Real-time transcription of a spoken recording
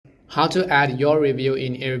How to add your review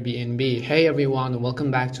in Airbnb. Hey everyone, welcome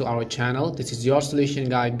back to our channel. This is your solution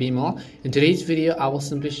guy Bimal. In today's video, I will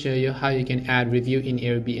simply show you how you can add review in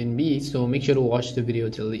Airbnb, so make sure to watch the video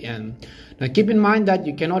till the end. Now keep in mind that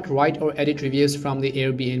you cannot write or edit reviews from the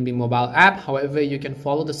Airbnb mobile app. However, you can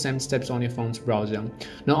follow the same steps on your phone's browser.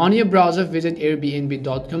 Now on your browser, visit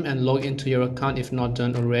airbnb.com and log into your account if not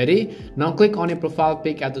done already. Now click on your profile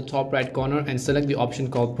pic at the top right corner and select the option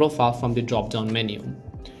called profile from the drop down menu.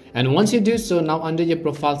 And once you do so, now under your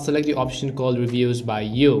profile, select the option called reviews by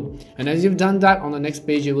you. And as you've done that, on the next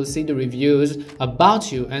page, you will see the reviews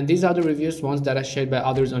about you. And these are the reviews ones that are shared by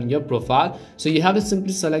others on your profile. So you have to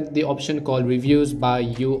simply select the option called reviews by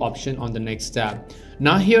you option on the next tab.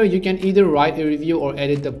 Now here you can either write a review or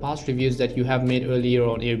edit the past reviews that you have made earlier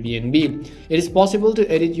on Airbnb. It is possible to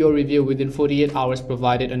edit your review within 48 hours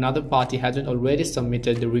provided another party hasn't already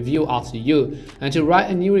submitted the review after you. And to write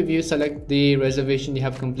a new review, select the reservation you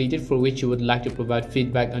have completed for which you would like to provide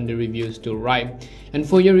feedback under reviews to write. And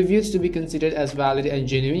for your reviews to be considered as valid and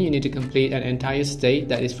genuine, you need to complete an entire stay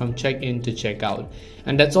that is from check-in to check-out.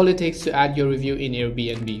 And that's all it takes to add your review in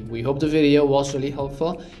Airbnb. We hope the video was really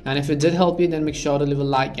helpful, and if it did help you, then make sure to leave a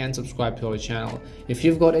like and subscribe to our channel. If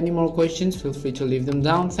you've got any more questions, feel free to leave them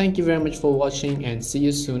down. Thank you very much for watching and see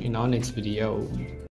you soon in our next video.